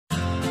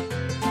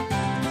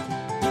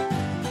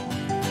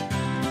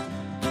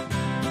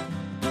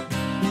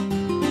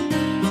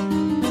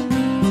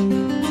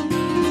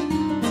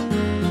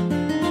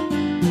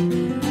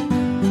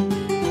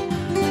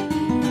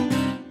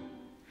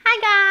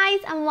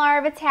Laura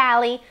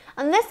Vitale.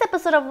 On this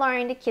episode of Laura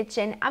in the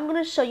Kitchen, I'm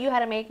going to show you how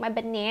to make my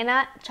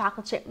banana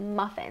chocolate chip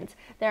muffins.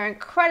 They're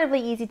incredibly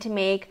easy to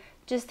make.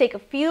 Just take a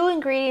few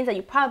ingredients that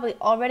you probably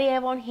already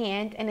have on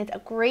hand, and it's a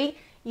great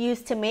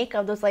use to make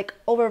of those like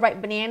overripe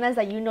bananas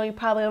that you know you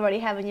probably already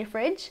have in your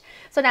fridge.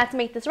 So now to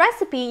make this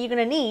recipe, you're going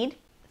to need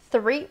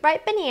 3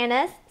 ripe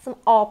bananas, some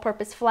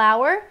all-purpose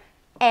flour,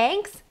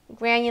 eggs,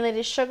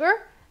 granulated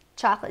sugar,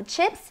 chocolate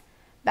chips,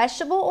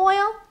 vegetable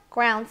oil,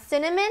 ground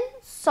cinnamon,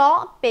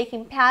 salt,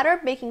 baking powder,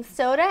 baking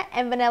soda,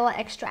 and vanilla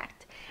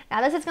extract.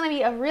 Now this is going to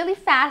be a really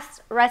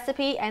fast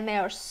recipe and they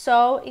are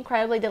so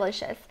incredibly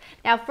delicious.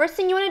 Now first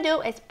thing you want to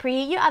do is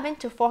preheat your oven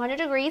to 400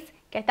 degrees,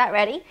 get that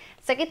ready.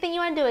 Second thing you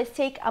want to do is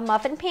take a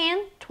muffin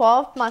pan,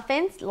 12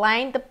 muffins,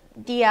 line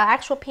the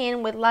actual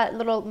pan with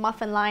little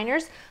muffin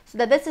liners so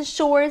that this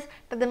ensures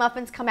that the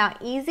muffins come out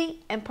easy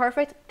and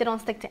perfect, they don't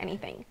stick to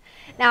anything.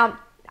 Now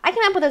I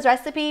came up with this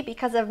recipe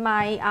because of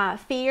my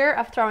fear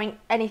of throwing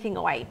anything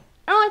away.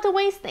 I don't like to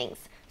waste things.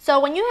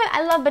 So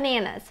I love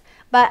bananas,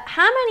 but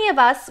how many of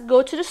us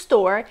go to the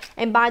store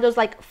and buy those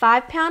like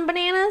 5-pound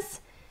bananas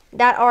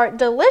that are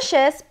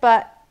delicious,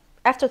 but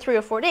after 3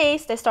 or 4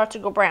 days, they start to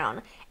go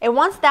brown. And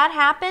once that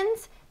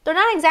happens, they're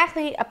not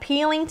exactly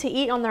appealing to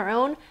eat on their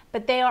own,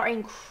 but they are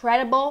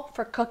incredible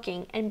for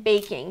cooking and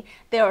baking.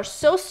 They are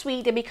so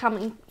sweet, they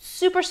become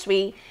super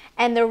sweet,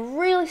 and they're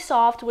really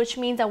soft, which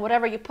means that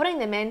whatever you're putting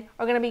them in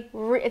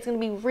it's gonna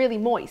be really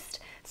moist.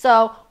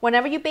 So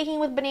whenever you're baking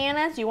with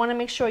bananas, you wanna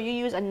make sure you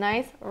use a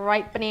nice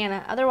ripe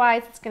banana.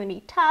 Otherwise, it's gonna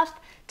be tough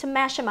to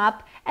mash them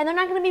up, and they're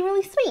not gonna be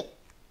really sweet.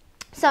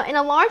 So in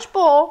a large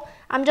bowl,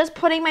 I'm just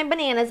putting my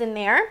bananas in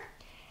there,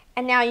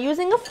 and now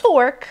using a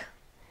fork,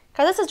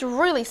 because this is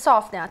really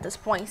soft now at this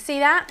point. See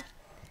that?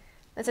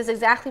 This is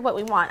exactly what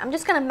we want. I'm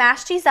just going to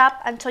mash these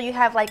up until you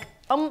have like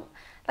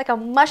a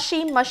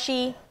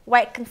mushy,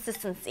 wet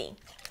consistency.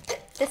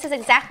 This is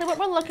exactly what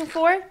we're looking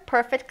for.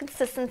 Perfect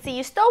consistency.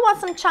 You still want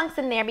some chunks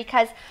in there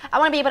because I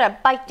want to be able to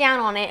bite down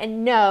on it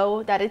and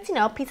know that it's,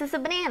 pieces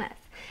of bananas.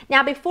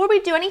 Now, before we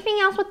do anything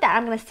else with that,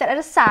 I'm going to set it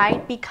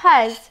aside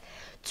because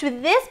to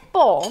this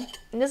bowl,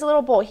 in this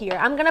little bowl here,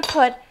 I'm going to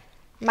put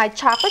my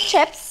chocolate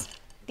chips.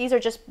 These are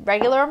just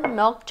regular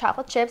milk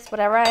chocolate chips,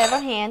 whatever I have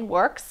on hand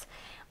works,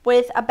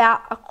 with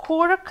about a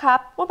 1/4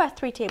 cup, or about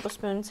 3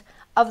 tablespoons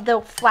of the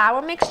flour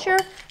mixture,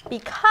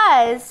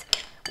 because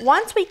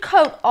once we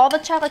coat all the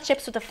chocolate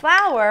chips with the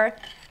flour,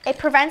 it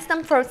prevents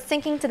them from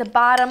sinking to the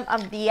bottom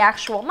of the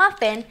actual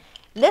muffin.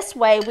 This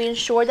way we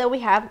ensure that we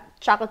have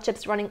chocolate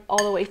chips running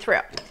all the way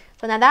through.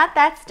 So now that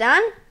that's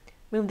done,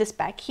 move this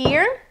back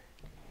here.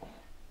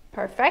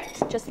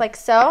 Perfect, just like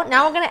so.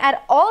 Now we're going to add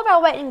all of our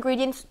wet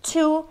ingredients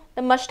to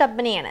the mushed up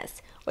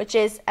bananas, which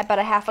is about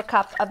a 1/2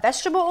 cup of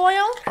vegetable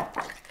oil.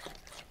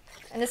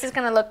 And this is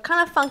going to look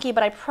kind of funky,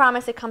 but I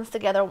promise it comes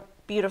together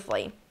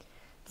beautifully.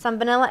 Some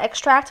vanilla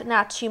extract,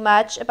 not too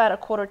much, about a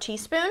 1/4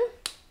 teaspoon.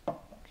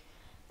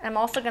 And I'm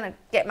also going to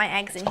get my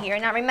eggs in here.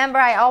 Now remember,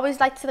 I always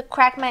like to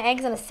crack my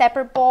eggs in a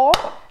separate bowl,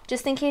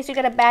 just in case you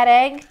get a bad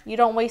egg, you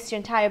don't waste your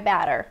entire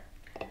batter.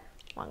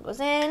 One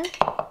goes in.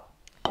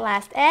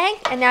 Last egg,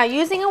 and now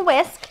using a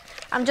whisk,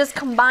 I'm just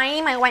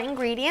combining my wet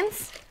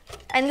ingredients,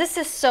 and this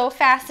is so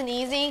fast and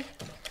easy.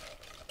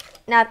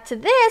 Now to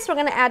this, we're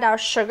going to add our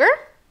sugar,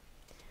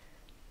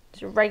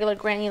 just regular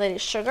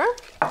granulated sugar.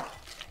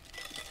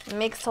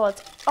 Mix till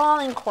it's all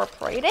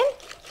incorporated.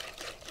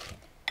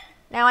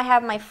 Now I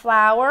have my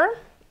flour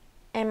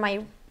and my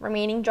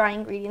remaining dry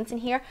ingredients in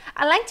here.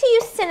 I like to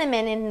use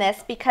cinnamon in this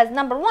because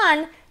number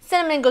 1,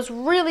 cinnamon goes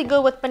really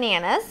good with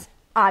bananas,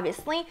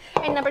 obviously,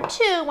 and number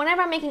 2,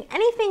 whenever I'm making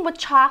anything with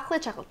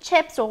chocolate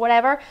chips or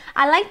whatever,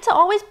 I like to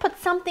always put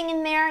something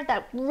in there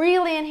that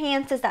really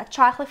enhances that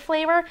chocolate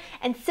flavor,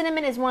 and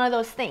cinnamon is one of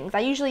those things. I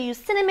usually use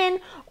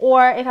cinnamon,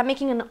 or if I'm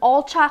making an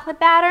all chocolate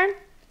batter,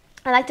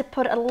 I like to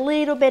put a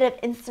little bit of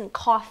instant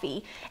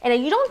coffee,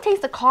 and you don't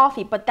taste the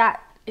coffee, but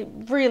it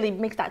really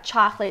makes that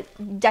chocolate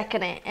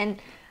decadent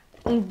and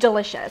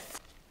delicious.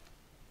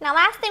 Now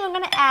last thing we're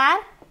going to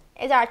add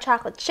is our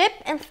chocolate chip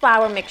and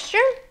flour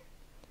mixture.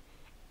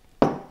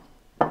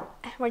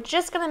 We're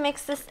just going to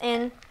mix this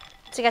in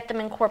to get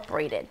them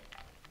incorporated.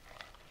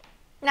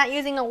 Now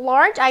using a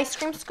large ice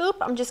cream scoop,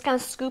 I'm just going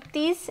to scoop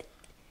these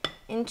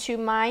into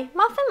my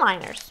muffin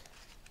liners.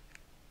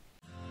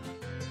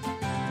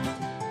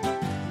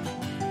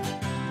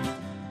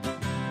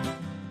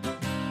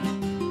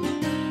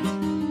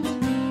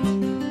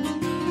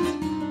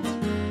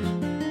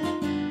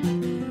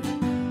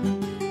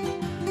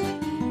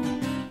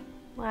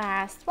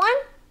 Last one.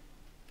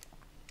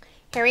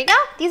 Here we go.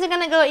 These are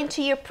going to go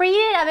into your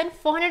preheated oven,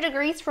 400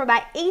 degrees, for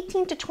about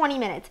 18 to 20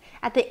 minutes.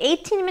 At the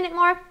 18-minute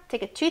mark,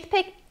 take a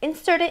toothpick,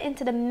 insert it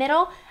into the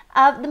middle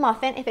of the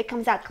muffin. If it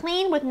comes out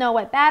clean with no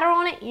wet batter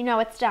on it, you know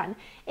it's done.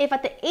 If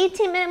at the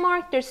 18-minute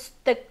mark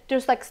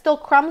there's like still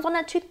crumbs on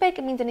that toothpick,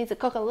 it means it needs to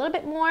cook a little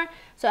bit more.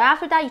 So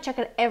after that, you check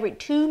it every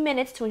 2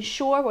 minutes to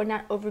ensure we're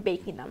not over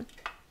baking them.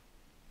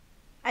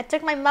 I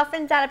took my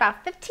muffins out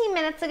about 15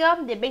 minutes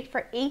ago. They baked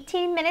for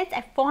 18 minutes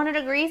at 400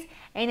 degrees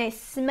and they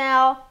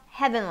smell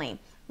heavenly.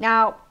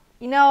 Now,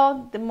 You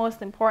know, the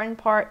most important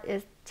part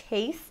is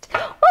taste. Woo!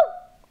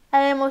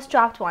 I almost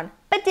dropped one,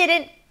 but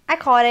didn't. I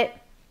caught it.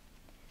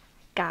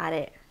 Got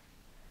it.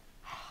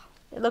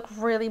 It looked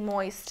really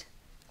moist.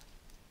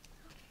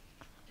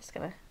 Just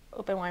gonna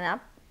open one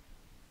up.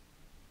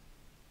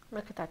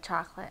 Look at that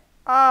chocolate.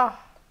 Oh.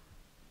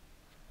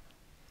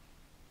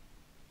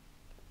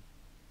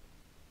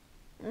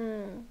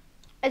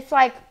 It's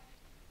like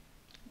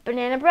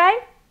banana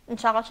bread and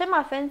chocolate chip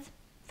muffins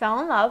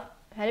fell in love,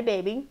 had a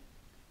baby,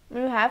 and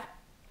you have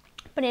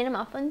banana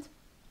muffins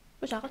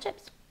with chocolate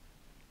chips.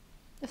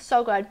 It's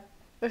so good.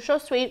 They're so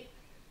sweet,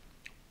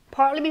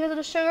 partly because of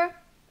the sugar,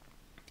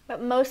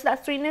 but most of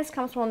that sweetness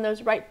comes from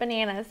those ripe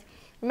bananas.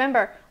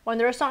 Remember, when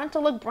they're starting to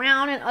look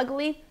brown and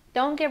ugly,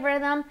 don't get rid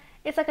of them.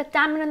 It's like a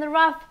diamond in the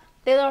rough.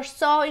 They are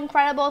so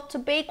incredible to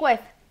bake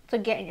with. So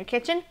get in your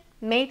kitchen,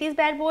 make these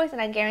bad boys,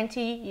 and I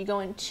guarantee you, you're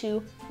going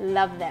to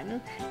love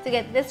them. To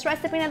get this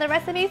recipe and other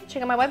recipes,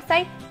 check out my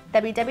website,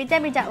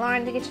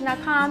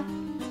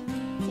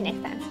 www.laurenthekitchen.com. See you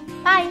next time.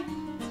 Bye.